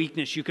in your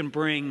weakness, you can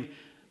bring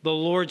the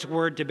Lord's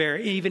word to bear.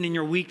 Even in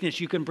your weakness,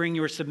 you can bring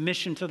your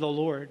submission to the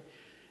Lord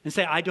and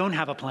say, I don't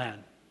have a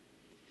plan.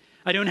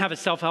 I don't have a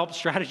self-help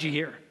strategy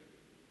here.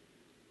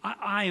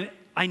 I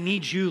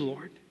need you,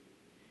 Lord.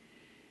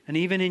 And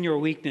even in your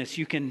weakness,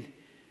 you can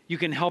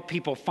help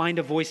people find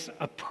a voice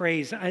of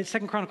praise. 2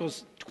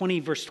 Chronicles 20,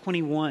 verse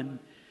 21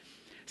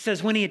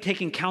 says, when he had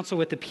taken counsel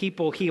with the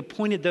people, he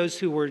appointed those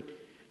who were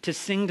to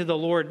sing to the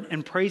Lord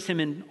and praise him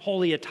in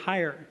holy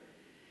attire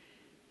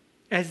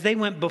as they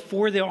went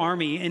before the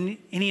army. And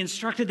he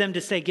instructed them to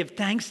say, give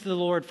thanks to the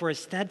Lord, for his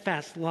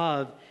steadfast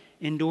love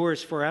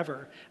endures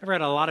forever. I've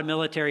read a lot of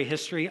military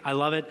history. I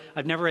love it.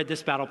 I've never read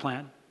this battle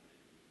plan.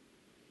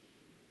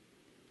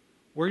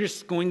 We're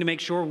just going to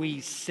make sure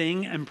we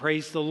sing and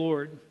praise the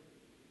Lord.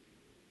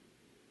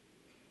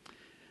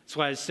 That's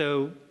why I was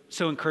so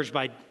encouraged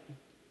by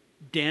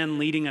Dan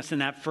leading us in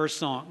that first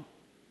song.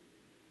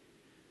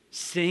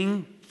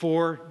 Sing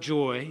for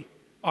joy.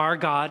 Our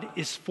God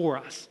is for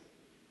us.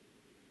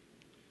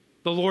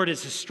 The Lord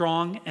is a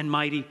strong and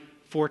mighty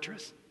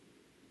fortress.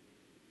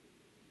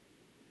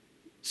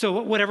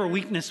 So whatever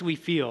weakness we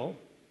feel,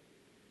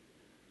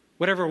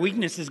 whatever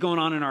weakness is going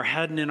on in our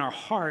head and in our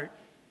heart,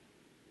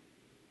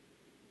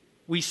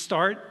 we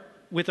start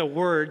with a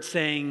word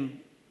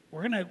saying,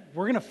 we're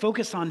gonna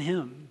focus on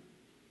him.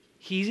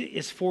 He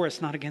is for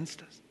us, not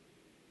against us.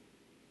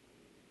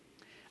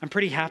 I'm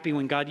pretty happy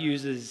when God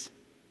uses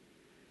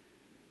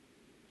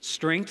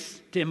strengths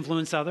to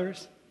influence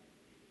others.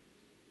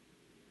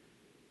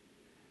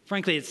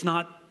 Frankly, it's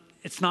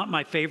not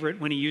my favorite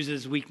when he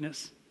uses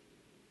weakness.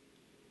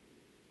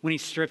 When he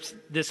strips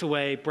this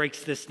away,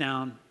 breaks this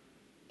down,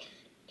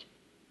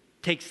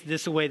 takes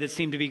this away that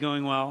seemed to be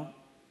going well.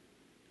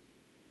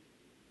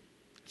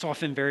 It's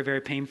often very, very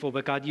painful,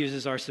 but God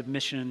uses our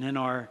submission and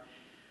our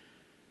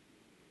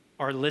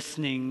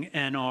listening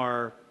and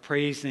our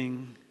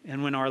praising.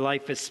 And when our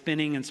life is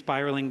spinning and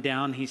spiraling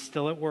down, he's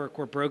still at work.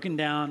 We're broken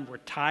down, we're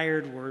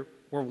tired, we're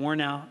worn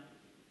out.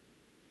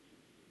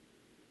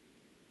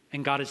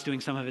 And God is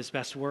doing some of his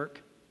best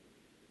work.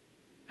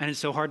 And it's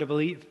so hard to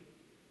believe.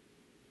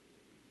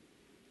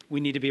 We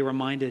need to be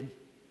reminded.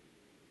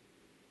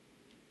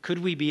 Could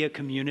we be a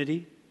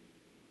community?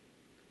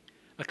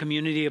 A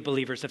community of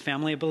believers, a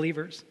family of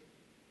believers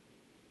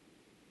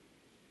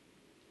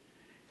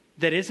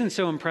that isn't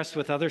so impressed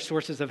with other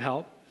sources of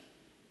help,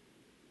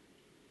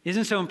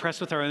 isn't so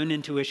impressed with our own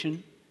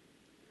intuition,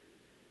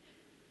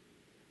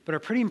 but are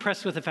pretty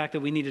impressed with the fact that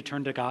we need to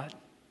turn to God.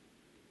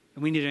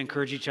 And we need to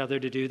encourage each other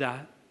to do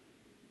that.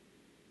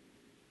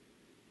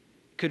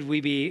 Could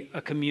we be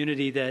a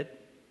community that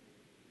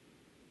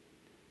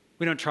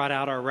we don't trot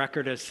out our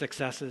record of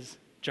successes?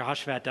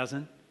 Jehoshaphat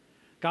doesn't.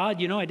 God,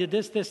 I did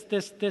this,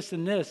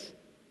 and this.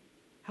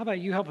 How about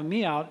you helping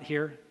me out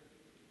here?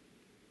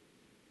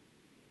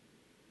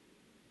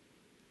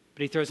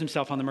 But he throws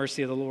himself on the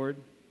mercy of the Lord.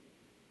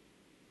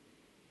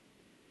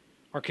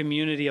 Our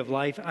community of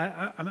life,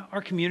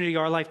 our community,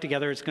 our life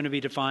together is going to be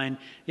defined,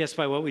 yes,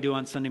 by what we do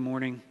on Sunday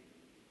morning.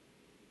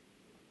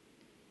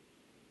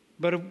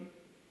 But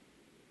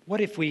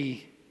what if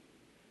we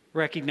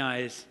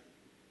recognize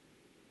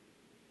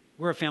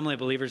we're a family of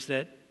believers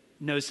that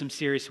knows some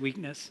serious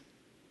weakness?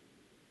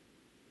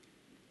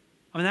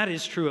 I mean, that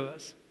is true of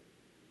us.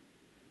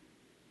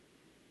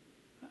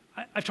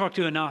 I've talked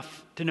to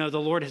enough to know the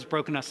Lord has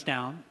broken us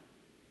down,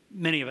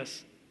 many of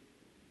us.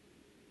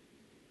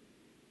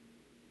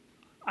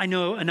 I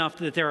know enough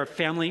that there are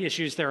family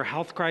issues, there are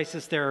health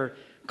crises, there are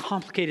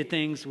complicated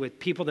things with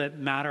people that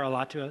matter a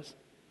lot to us.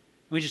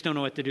 We just don't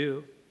know what to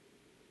do.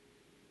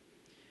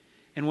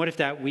 And what if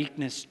that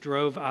weakness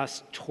drove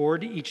us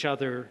toward each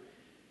other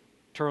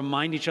to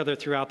remind each other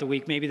throughout the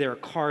week? Maybe there are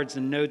cards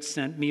and notes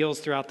sent, meals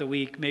throughout the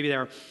week. Maybe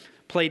there are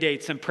play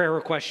dates and prayer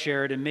requests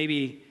shared, and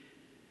maybe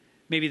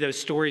those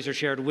stories are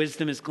shared.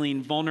 Wisdom is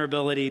gleaned,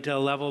 vulnerability to a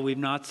level we've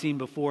not seen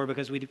before,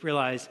 because we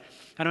realize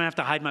I don't have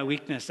to hide my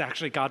weakness.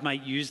 Actually, God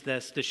might use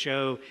this to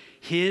show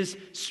his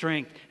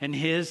strength and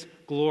his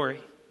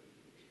glory.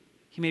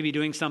 He may be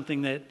doing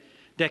something that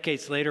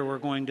decades later we're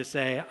going to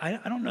say, I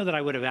don't know that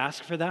I would have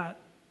asked for that.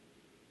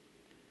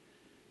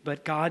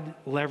 But God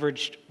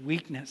leveraged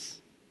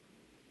weakness.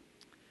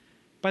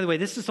 By the way,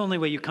 this is the only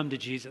way you come to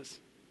Jesus.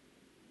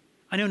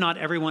 I know not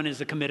everyone is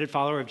a committed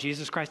follower of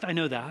Jesus Christ. I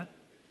know that.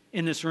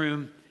 In this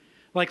room,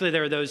 likely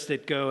there are those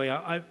that go,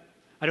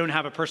 I don't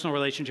have a personal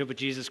relationship with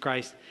Jesus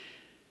Christ.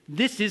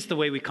 This is the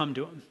way we come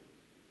to him.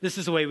 This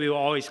is the way we will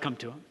always come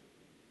to him.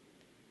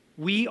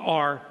 We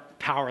are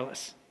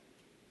powerless.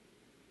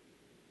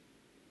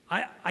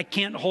 I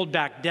can't hold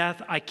back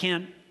death. I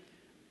can't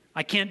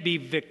I can't be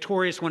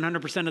victorious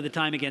 100% of the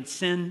time against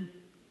sin.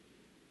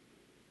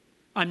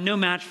 I'm no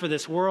match for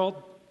this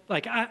world.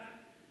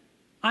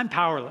 I'm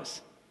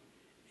powerless.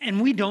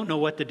 And we don't know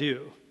what to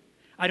do.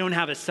 I don't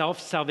have a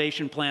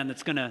self-salvation plan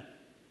that's going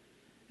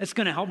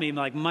to help me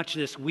much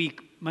this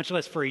week, much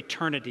less for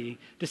eternity,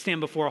 to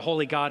stand before a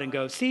holy God and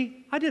go,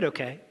 see, I did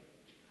okay.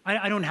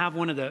 I don't have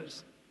one of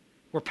those.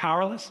 We're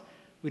powerless.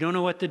 We don't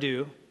know what to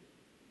do.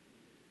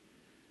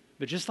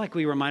 But just like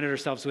we reminded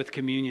ourselves with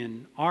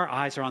communion, our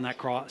eyes are on that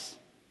cross.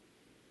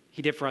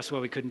 He did for us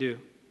what we couldn't do.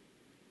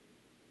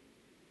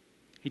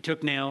 He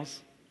took nails.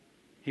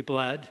 He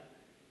bled.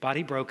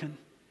 Body broken.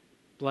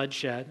 Blood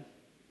shed.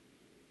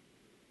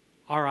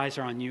 Our eyes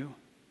are on you.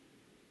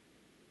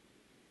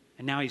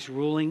 And now he's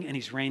ruling and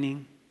he's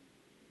reigning.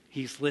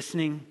 He's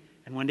listening,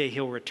 and one day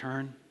he'll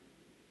return.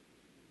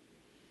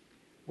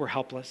 We're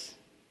helpless.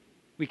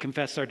 We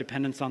confess our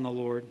dependence on the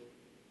Lord.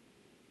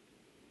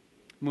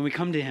 When we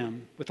come to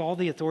him with all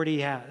the authority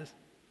he has,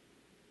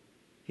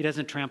 he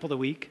doesn't trample the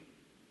weak.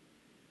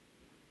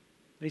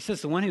 But he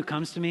says, the one who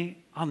comes to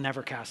me, I'll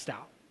never cast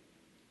out.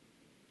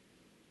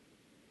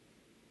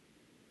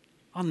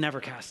 I'll never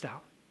cast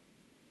out.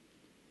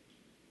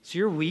 So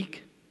you're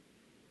weak.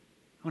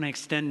 I want to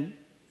extend,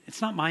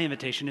 it's not my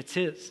invitation, it's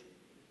his.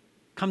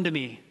 Come to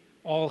me,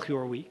 all who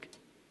are weak.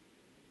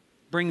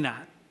 Bring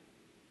that.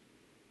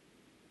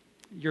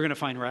 You're going to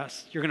find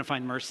rest. You're going to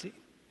find mercy.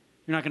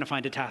 You're not going to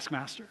find a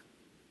taskmaster.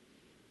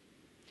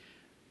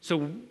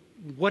 So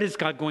what is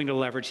God going to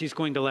leverage? He's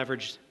going to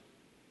leverage,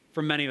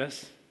 for many of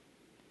us,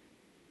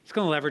 he's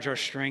going to leverage our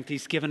strength.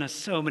 He's given us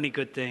so many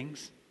good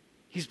things.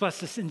 He's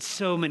blessed us in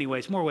so many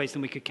ways, more ways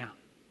than we could count.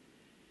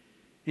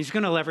 He's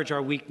going to leverage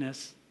our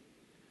weakness,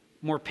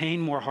 more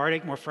pain, more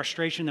heartache, more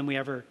frustration than we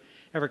ever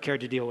cared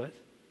to deal with.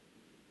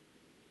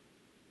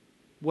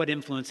 What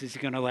influence is he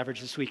going to leverage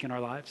this week in our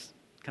lives?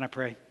 Can I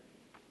pray?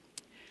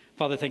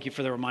 Father, thank you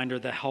for the reminder,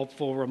 the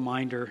helpful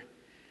reminder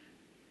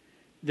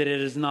that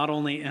it is not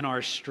only in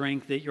our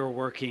strength that you're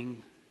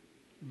working,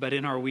 but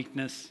in our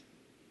weakness.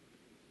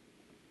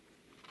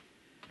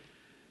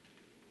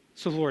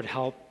 So Lord,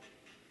 help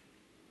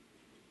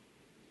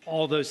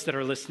all those that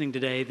are listening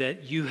today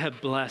that you have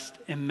blessed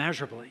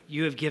immeasurably.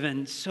 You have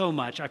given so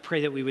much. I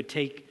pray that we would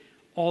take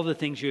all the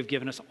things you have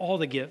given us, all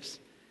the gifts,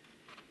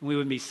 and we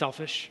wouldn't be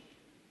selfish,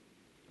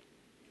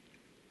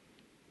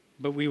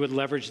 but we would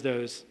leverage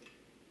those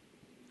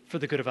for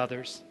the good of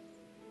others.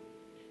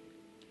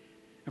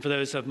 And for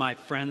those of my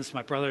friends,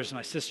 my brothers,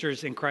 my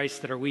sisters in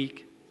Christ that are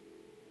weak,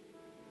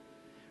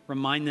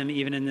 remind them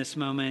even in this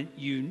moment,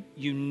 you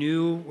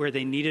knew where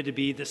they needed to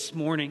be this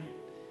morning.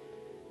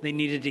 They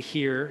needed to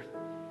hear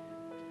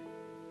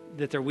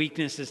that their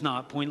weakness is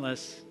not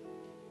pointless,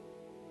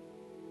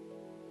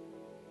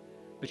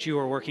 but you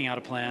are working out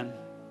a plan.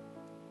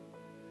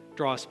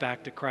 Draw us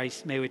back to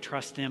Christ. May we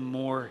trust him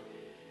more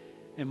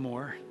and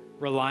more,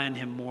 rely on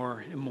him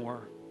more and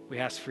more. We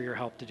ask for your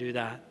help to do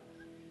that.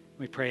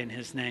 We pray in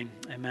his name.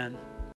 Amen.